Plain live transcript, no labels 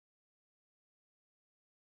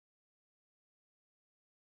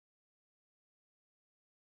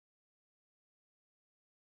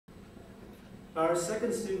Our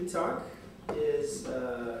second student talk is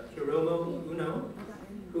Hiromo Uno,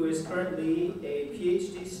 who is currently a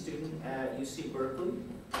PhD student at UC Berkeley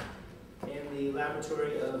in the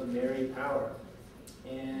laboratory of Mary Power.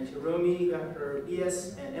 And Hiromi got her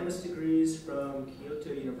BS and MS degrees from Kyoto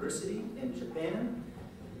University in Japan.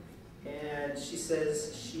 And she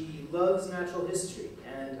says she loves natural history.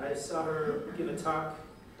 And I saw her give a talk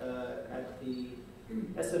at the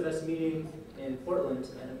SFS meeting in Portland,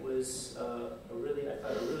 and it was I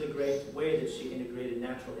thought a really great way that she integrated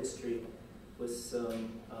natural history with some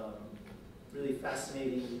really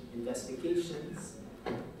fascinating investigations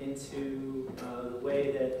into the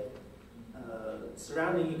way that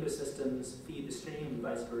surrounding ecosystems feed the stream and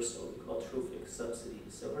vice versa, what we call trophic subsidies.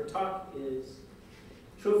 So her talk is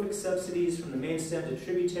Trophic Subsidies from the Main Stem to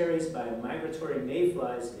Tributaries by Migratory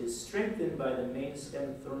Mayflies is Strengthened by the Main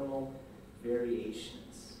Stem Thermal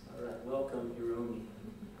Variations. All right, welcome, Hiromi.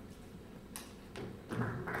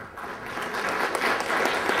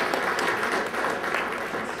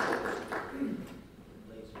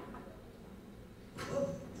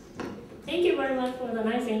 Thank you very much for the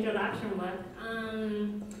nice introduction, Mark.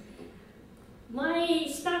 My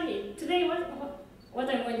study today, what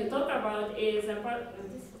I'm going to talk about is about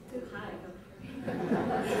this is too high.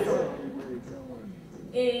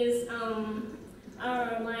 Is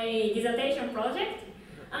my dissertation project.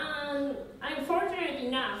 I'm fortunate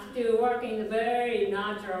enough to work in a very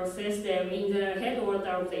natural system in the headwater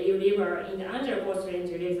of the Eel River in the Angeles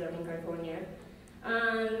Range Reserve in California.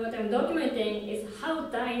 And what I'm documenting is how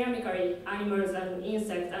dynamically animals and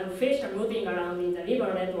insects and fish are moving around in the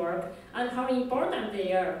river network and how important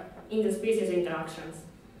they are in the species interactions.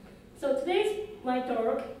 So today's my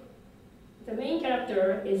talk, the main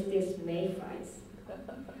character is this mayflies.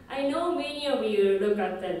 I know many of you look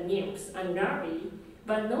at the nymphs and larvae,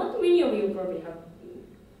 but not many of you probably have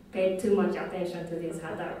paid too much attention to this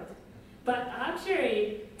adult. But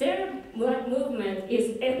actually, their movement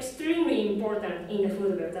is extremely important in the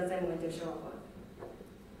food web that I'm going to show about.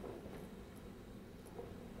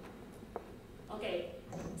 Okay,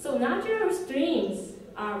 so natural streams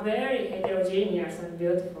are very heterogeneous and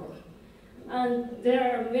beautiful. And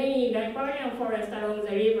there are many riparian forests along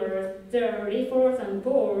the river, there are rivers and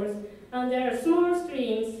pools, and there are small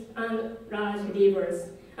streams and large rivers,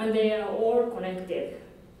 and they are all connected.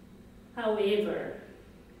 However,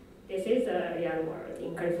 this is a real world.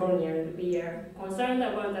 In California, we are concerned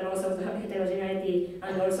about the loss of the heterogeneity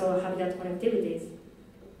and also habitat connectivities.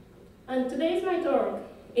 And today's my talk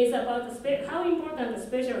is about how important the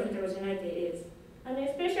spatial heterogeneity is, and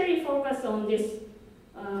especially focus on this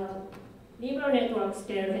river network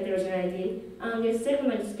scale heterogeneity and this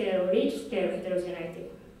segment scale, reach scale heterogeneity.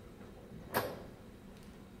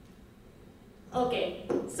 Okay,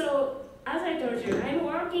 so as I told you, I'm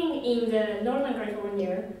working in the Northern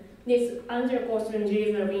California, this Angeles Coast Range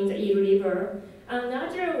Reserve in the Eel River. And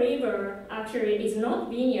natural river actually is not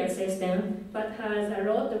linear system, but has a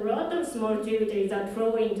lot of small tributaries that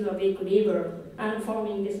flow into a big river and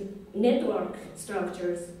forming these network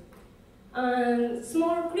structures. And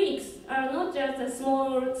small creeks are not just the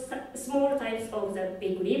small types of the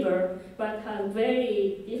big river, but have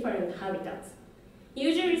very different habitats.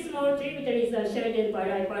 Usually small tributaries are shaded by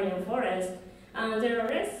riparian forest, and there are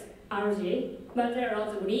less algae, but there are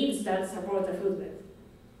lots of leaves that support the food web.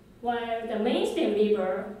 While the mainstem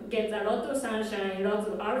river gets a lot of sunshine, lots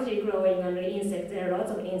of algae growing, and insects, there are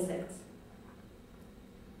lots of insects.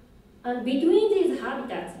 And between these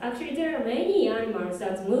habitats, actually there are many animals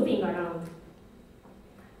that's moving around.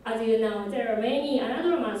 As you know, there are many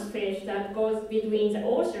anadromous fish that goes between the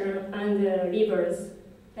ocean and the rivers,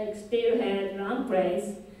 like steelhead,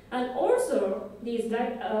 lampreys, and also these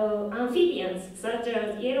amphibians, such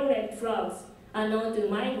as yellow-legged frogs, are known to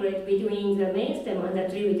migrate between the mainstem and the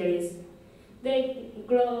tributaries. They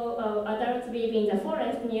grow, adults live in the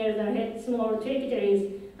forest near the small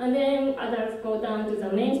tributaries, and then adults go down to the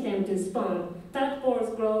mainstem to spawn.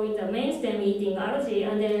 Tadpoles grow in the mainstem eating algae,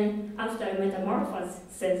 and then after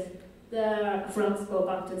metamorphosis, the frogs go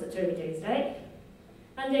back to the tributaries, right?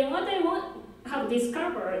 And then what I have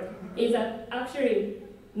discovered is that actually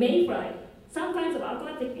mayfly, some kinds of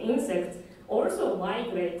aquatic insects, also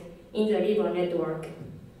migrate in the river network.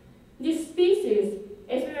 This species,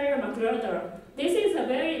 SWRCB maculator, this is a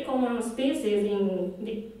very common species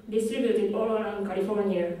distributed all around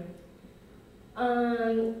California.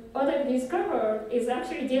 And what I've discovered is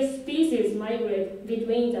actually this species migrate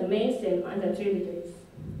between the mainstem and the tributaries.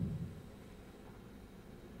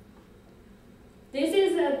 This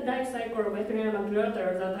is a life cycle of SWRCB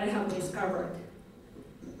maculator that I have discovered.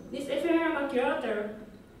 This SWRCB maculator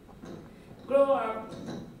grow up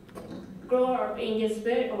grow up in this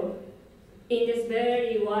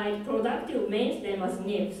very wide productive main stem as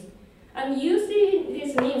nymphs. And you see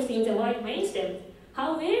these nymphs in the white main stem.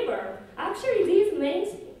 However, actually these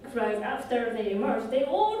mayflies, after they emerge, they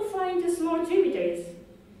all find the small tributaries.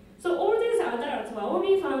 So all these adults were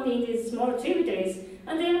only found in these small tributaries,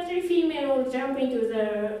 and then actually female will jump into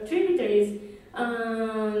the tributaries,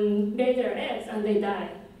 lay their eggs, and they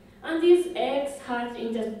die. And these eggs hatch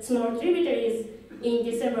in the small tributaries in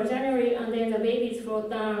December, January, and then the babies float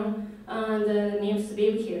down, and the nymphs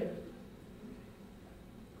live here.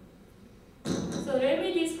 So let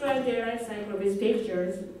me describe the life cycle with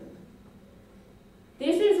pictures.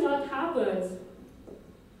 This is what happens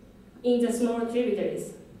in the small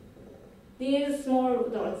tributaries. These small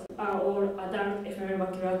dots are all adult ephemeral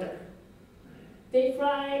maculator. They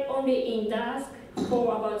fly only in dusk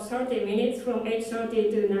for about 30 minutes, from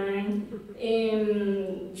 8:30 to 9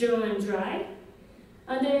 in June and July.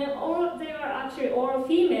 And then they are actually all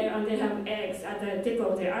female, and they have eggs at the tip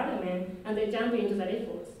of their abdomen, and they jump into the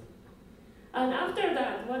liquids. And after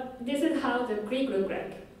that, this is how the creek look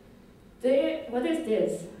like. What is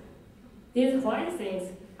this? These white things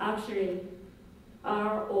actually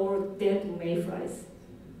are all dead mayflies.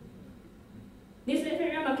 This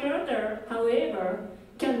ephemeral maculator, however,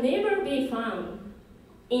 can never be found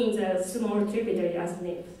in the small tributary as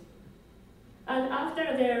nymphs. And after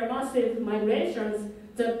their massive migrations,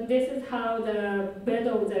 this is how the bed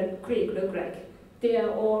of the creek look like. They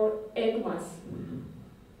are all egg mass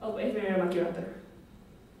of ephemeral maculator.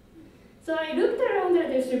 So I looked around the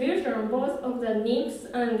distribution both of the nymphs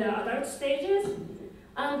and the adult stages,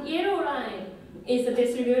 and yellow line is the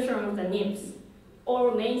distribution of the nymphs,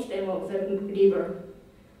 or main stem of the river.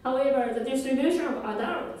 However, the distribution of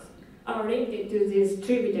adults are linked to these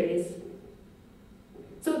tributaries.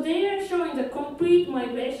 So they are showing the complete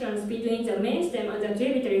migrations between the main stem and the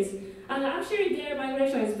tributaries, and actually their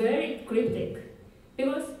migration is very cryptic,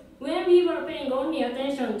 because when we were paying only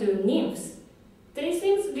attention to nymphs, they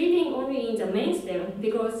seem living only in the main stem,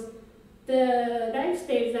 because the life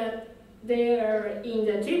stage that they are in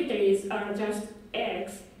the tributaries are just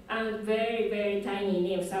eggs and very, very tiny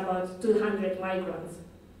nymphs, about 200 microns.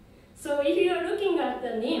 So if you are looking at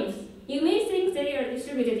the nymphs, you may think they are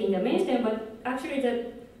distributed in the main stem, but actually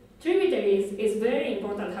the tributaries is very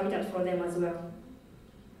important habitat for them as well.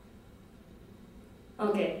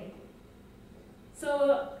 Okay.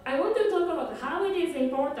 So I want to talk about how it is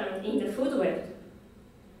important in the food web.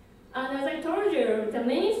 And as I told you, the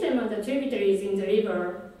main stem and the tributaries in the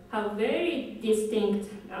river have very distinct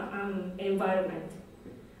environment.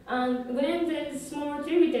 And when the small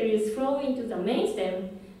tributaries flow into the main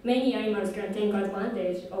stem, many animals can take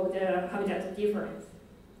advantage of the habitat difference.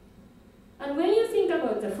 And when you think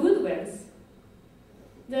about the food webs,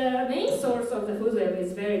 the main source of the food web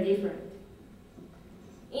is very different.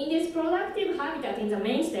 In this productive habitat in the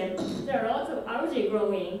main stem, there are lots of algae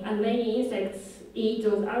growing, and many insects eat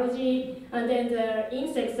those algae, and then the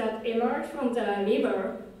insects that emerge from the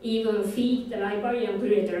river even feed the riparian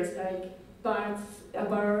predators like birds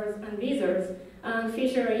and lizards, and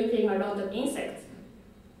fish are eating a lot of insects.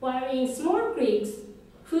 While in small creeks,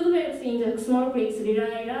 food webs in the small creeks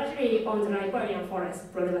rely largely on the riparian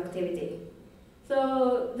forest productivity.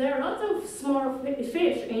 So there are lots of small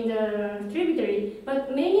fish in the tributary, but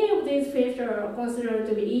many of these fish are considered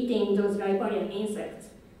to be eating those riparian insects.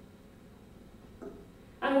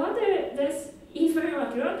 And what this ephemeral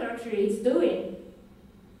maculator actually is doing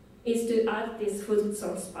is to add this food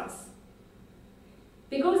source path.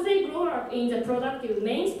 Because they grow up in the productive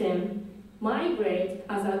main stem, migrate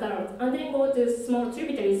as adults, and then go to small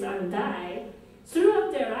tributaries and die,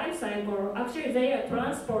 throughout their life cycle, actually they are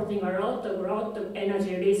transporting a lot of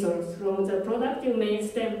energy resource from the productive main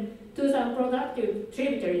stem to the unproductive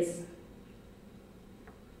tributaries.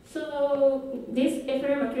 So this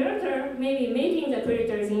ephemeral maculator may be making the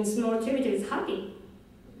predators in small tributaries happy.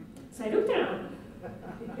 So I looked around.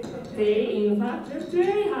 They in fact are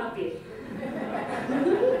very happy.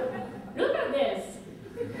 Look at this.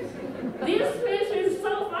 This fish is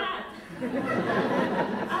so fat.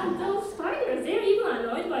 And those spiders, they're even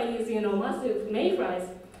annoyed by these, massive mayflies.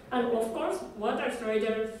 And of course, water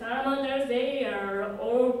striders, salamanders, they are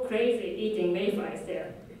all crazy eating mayflies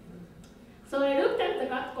there. So I looked at the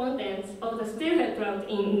gut contents of the steelhead trout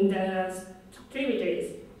in the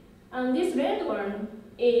tributaries. And this red one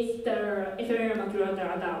is the ephemeral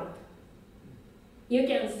maculator adult. You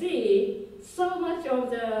can see so much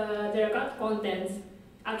of their gut contents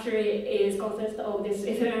actually is consists of this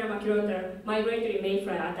ephemeral maculator migratory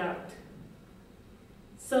mayfly adult.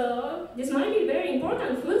 So this might be a very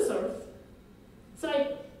important food source.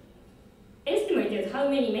 So estimated how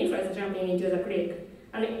many mayflies are jumping into the creek,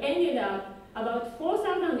 and it ended up about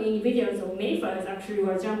 4,000 individuals of mayflies actually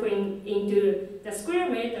were jumping into the square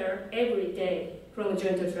meter every day from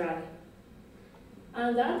June to July.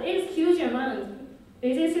 And that is huge amount.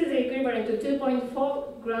 This is equivalent to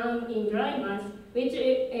 2.4 grams in dry mass, which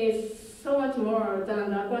is so much more than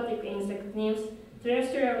the aquatic insect nymphs,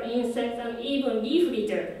 terrestrial insects, and even leaf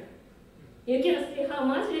litter. You can see how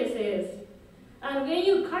much this is. And when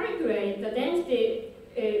you calculate the density,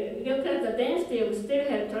 look at the density of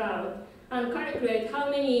steelhead trout, and calculate how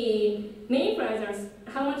much mayflies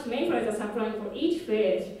are supplying for each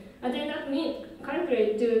fish, and then that means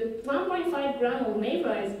calculate to 1.5 grams of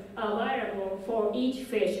mayflies are available for each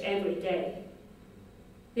fish every day.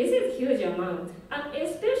 This is a huge amount, and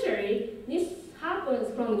especially this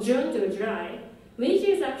happens from June to July, which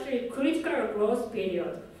is actually critical growth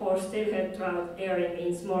period for steelhead trout area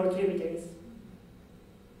in small tributaries.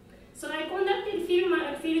 So I conducted field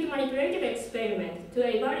manipulative experiment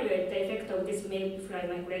to evaluate the effect of these mayfly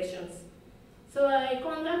migrations. So I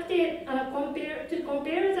conducted to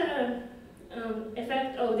compare the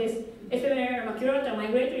effect of this ephemeral maculata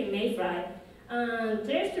migratory mayfly and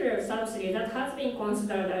terrestrial subsidy that has been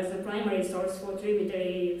considered as the primary source for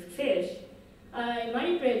tributary fish. I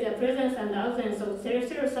manipulate the presence and absence of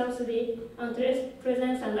terrestrial subsidy and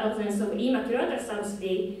presence and absence of E. maculata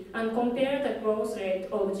subsidy and compare the growth rate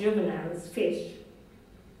of juvenile fish.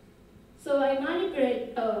 So I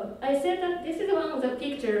manipulate, I said that this is one of the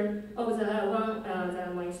pictures of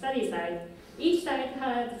my study site. Each site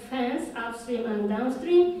had fence upstream and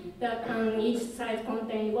downstream that each site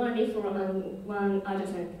contained one referral and one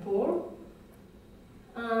adjacent pool.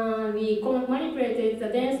 We manipulated the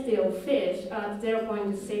density of fish at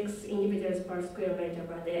 0.6 individuals per square meter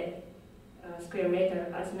per day, square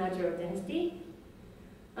meter as natural density.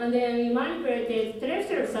 And then we manipulated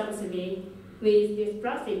terrestrial subsidy with this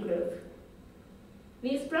plastic roof.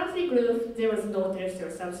 With plastic roof, there was no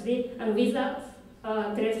terrestrial subsidy, and without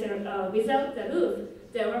the roof,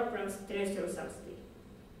 there were terrestrial subsidy.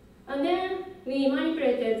 And then we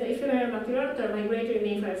manipulated the ephemeral maculata migratory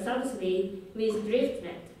mayfly subsidy with drift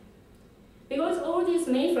net. Because all these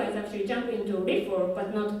mayflies actually jump into reef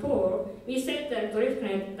but not pool, we set the drift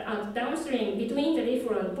net at downstream between the reef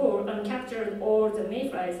and pool and captured all the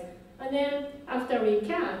mayflies. And then after we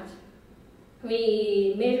catch,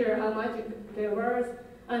 we measure how much there was,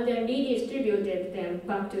 and then redistributed them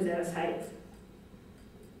back to their sites.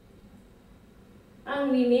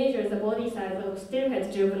 And we measure the body size of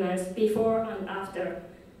steelhead juveniles before and after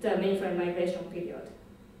the mayfly migration period.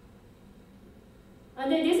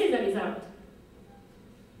 And then this is the result.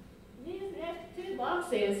 These left two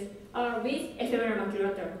boxes are with ephemeral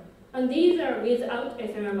maculata, and these are without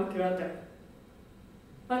ephemeral maculata.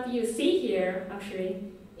 What you see here,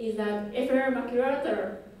 actually, is that ephemeral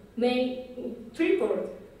maculata may triple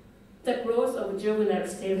the growth of juvenile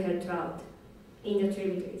steelhead trout in the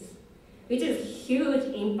tributaries, which is huge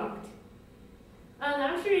impact. And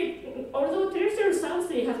actually, although terrestrial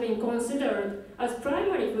subsidy has been considered as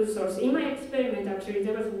primary food source, in my experiment, actually,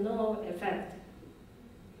 there was no effect.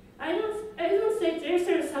 I don't say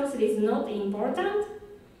terrestrial subsidy is not important,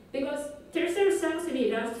 because terrestrial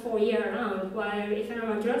subsidy lasts for year-round, while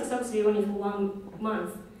ephemeral maculata subsidy only for 1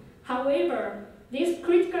 month. However, this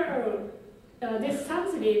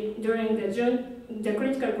subsidy during the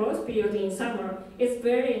critical growth period in summer is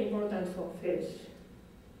very important for fish.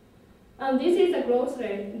 And this is the growth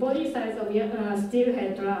rate, body size of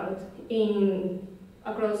steelhead trout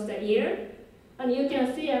across the year. And you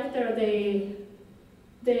can see after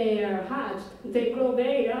they are hatched, they grow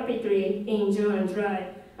very rapidly in June and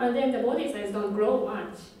July, and then the body size don't grow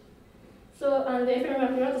much. So, and the ephemeral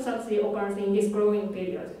maculata subsidy occurs in this growing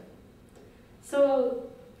period. So,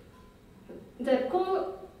 the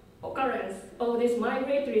co-occurrence of these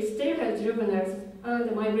migratory steelhead juveniles and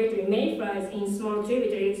the migratory mayflies in small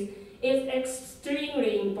tributaries is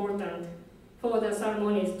extremely important for the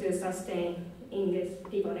salmonids to sustain in these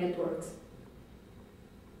river networks.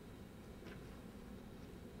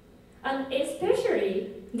 And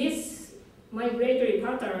especially this migratory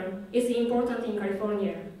pattern is important in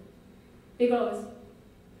California, because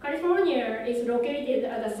California is located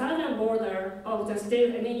at the southern border of the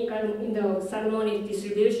salmonid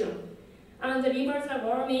distribution. And the rivers are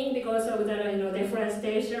warming because of the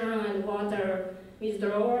deforestation and water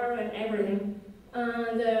withdrawal and everything.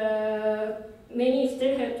 And many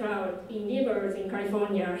steelhead trout in rivers in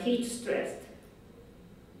California are heat stressed.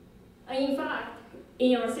 In fact,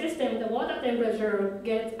 in our system, the water temperature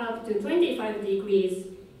gets up to 25 degrees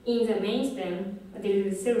in the main stem,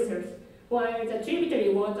 degrees Celsius, while the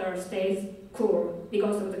tributary water stays cool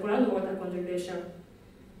because of the groundwater contribution.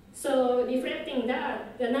 So reflecting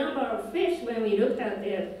that, the number of fish when we looked at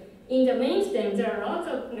it, in the main stem there are lots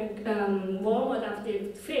of warm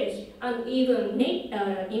adapted fish and even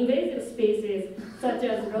invasive species such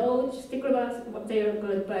as roach, sticklebacks, they are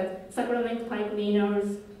good, but Sacramento pike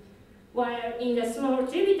minnows. While in the small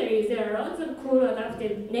tributaries there are lots of cool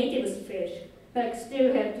adapted native fish like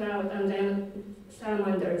steelhead trout and then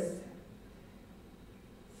salamanders.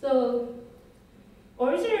 So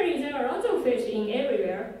originally there are lots of fish in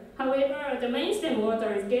everywhere. However, the mainstem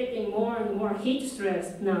water is getting more and more heat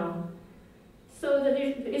stressed now. So the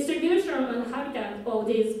distribution and habitat of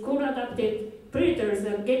these cool adapted predators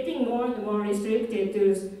are getting more and more restricted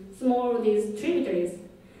to these tributaries.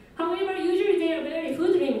 However, usually they are very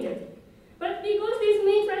food limited. But because these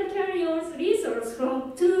mayflies carry all resources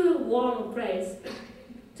from too warm place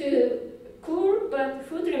to cool but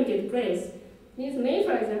food limited place, these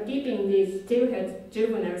mayflies are keeping these steelhead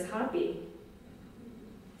juveniles happy.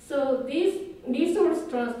 So this resource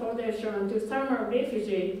transportation to summer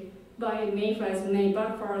refugee by mayflies may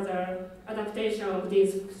buffer the adaptation of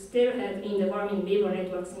these steelhead in the warming river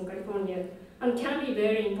networks in California and can be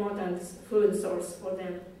very important food source for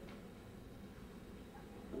them.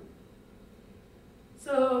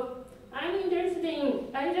 So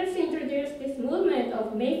I just introduced this movement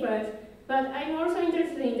of mayflies, but I'm also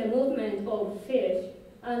interested in the movement of fish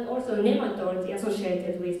and also nematodes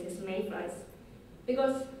associated with these mayflies.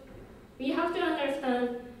 Because we have to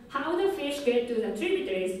understand how the fish get to the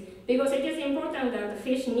tributaries, because it is important that the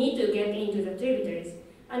fish need to get into the tributaries.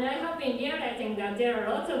 And I have been realizing that there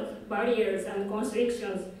are lots of barriers and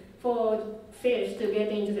constrictions for fish to get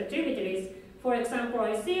into the tributaries. For example,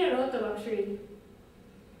 I see a lot of actually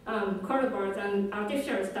culverts and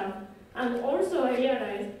artificial stuff. And also I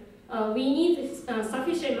realized we need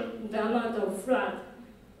sufficient amount of flood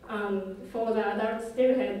for the adult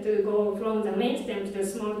steelhead to go from the main stem to the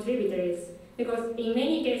small tributaries. Because in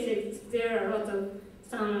many cases, there are lots of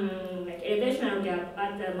some elevational gap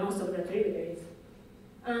at the mouth of the tributaries.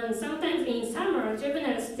 And sometimes in summer,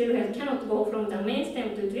 juvenile steelhead cannot go from the main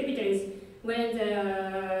stem to tributaries when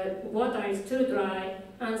the water is too dry,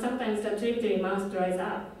 and sometimes the tributary mouth dries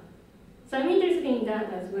up. So I'm interested in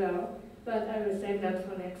that as well, but I will save that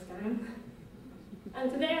for next time.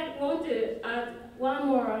 And today I want to add one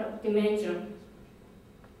more dimension.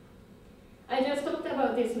 I just talked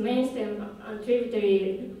about this main stem and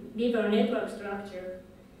tributary river network structure.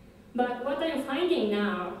 But what I'm finding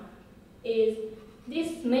now is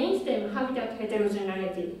this main stem habitat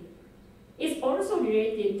heterogeneity is also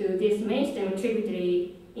related to this main stem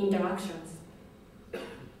tributary interactions.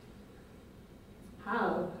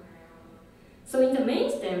 How? So in the main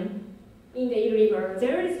stem, in the river,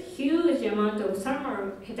 there is huge amount of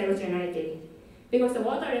summer heterogeneity. Because the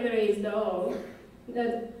water level is low,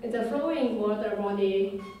 the flowing water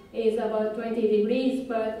body is about 20 degrees,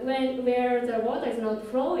 but where the water is not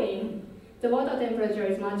flowing, the water temperature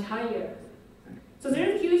is much higher. So there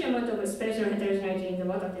is a huge amount of spatial heterogeneity in the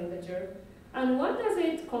water temperature. And what does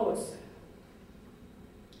it cause?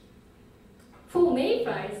 For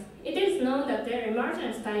mayflies, it is known that their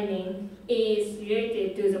emergence timing is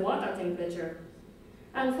related to the water temperature.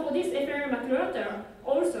 And for this ephemeral maculator,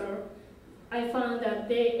 also, I found that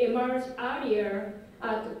they emerge earlier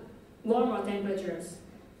at warmer temperatures.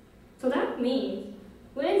 So that means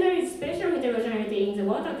when there is spatial heterogeneity in the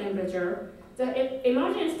water temperature, the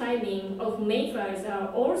emergence timing of mayflies are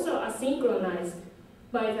also asynchronized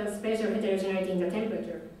by the spatial heterogeneity in the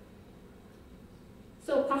temperature.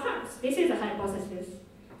 So perhaps this is a hypothesis.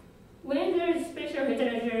 When there is spatial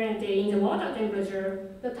heterogeneity in the water temperature,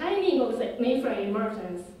 the timing of the mayfly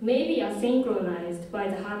emergence may be asynchronized by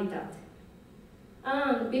the habitat.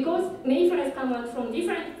 And because mayflies come out from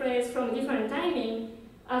different places, from different timing,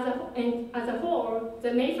 as a whole,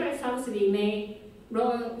 the mayfly subsidy may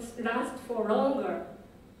last for longer.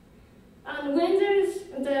 And when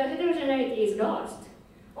the heterogeneity is lost,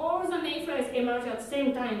 all the mayflies emerge at the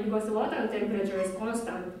same time because the water temperature is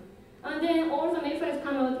constant. And then all the mayflies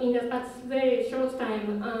come out at very short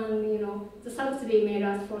time, and the subsidy may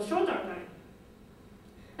last for shorter time.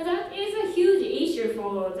 And that is a huge issue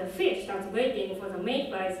for the fish that's waiting for the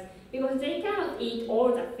mayflies, because they cannot eat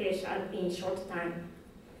all the fish in short time.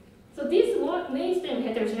 So this main stem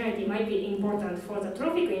heterogeneity might be important for the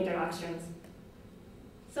trophic interactions.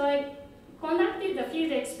 So I conducted the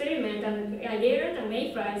field experiment, and I layered the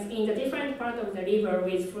mayflies in the different part of the river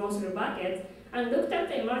with flow-through buckets and looked at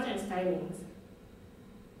the emergence timings.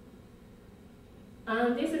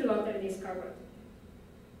 And this is what I discovered.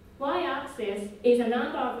 Y-axis is the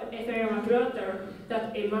number of ephemeral maculator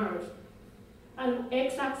that emerged. and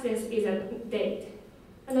x-axis is a date.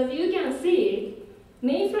 And as you can see,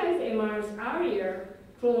 mayflies emerge earlier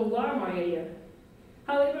from warmer area.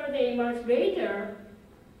 However, they emerge later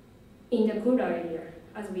in the cooler area,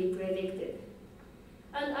 as we predicted.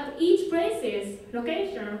 And at each place's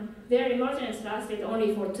location, their emergence lasted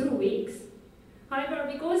only for 2 weeks. However,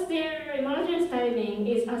 because their emergence timing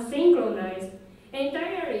is asynchronized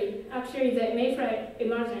entirely, actually the mayfly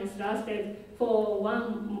emergence lasted for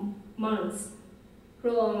 1 month,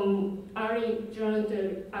 from early June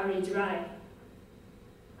to early July.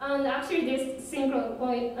 And actually this synchron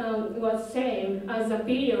point was same as the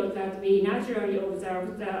period that we naturally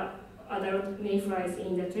observed the adult mayflies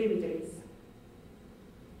in the tributaries.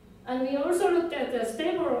 And we also looked at the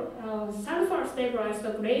stable, sulfur stabilized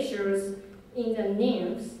ratios in the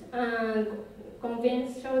nymphs and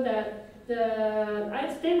showed that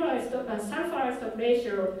the stabilized sulfur stop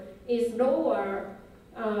ratio is lower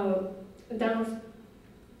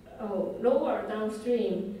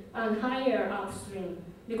downstream and higher upstream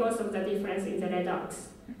because of the difference in the redox.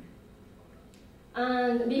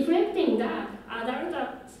 And reflecting that,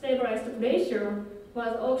 adult stabilized ratio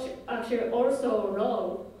was actually also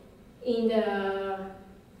low in the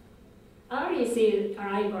early seed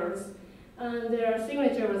arrivals, and their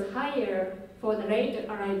signature was higher for the late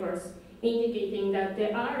arrivals, indicating that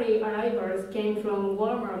the early arrivals came from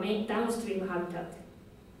warmer downstream habitat.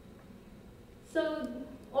 So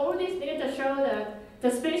all this data show that the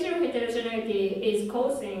spatial heterogeneity is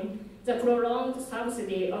causing the prolonged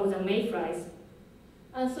subsidy of the mayflies.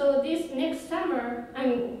 And so this next summer,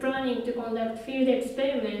 I'm planning to conduct field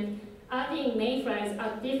experiment adding mayflies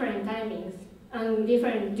at different timings and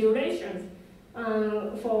different durations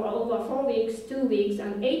for over 4 weeks, 2 weeks,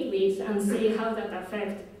 and 8 weeks, and see how that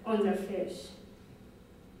affects on the fish.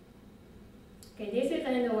 Okay, this is the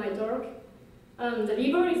end of my talk. The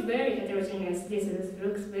river is very heterogeneous.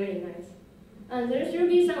 Looks very nice. And there should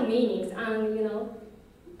be some meanings, and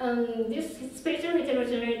this spatial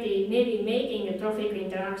heterogeneity may be making the trophic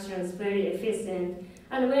interactions very efficient.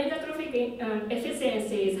 And when the trophic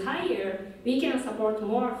efficiency is higher, we can support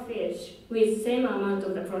more fish with same amount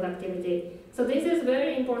of the productivity. So this is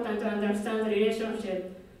very important to understand the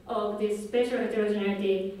relationship of this spatial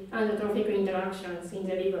heterogeneity and the trophic interactions in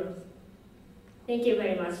the rivers. Thank you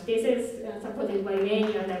very much. This is supported by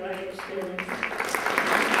many undergraduate students.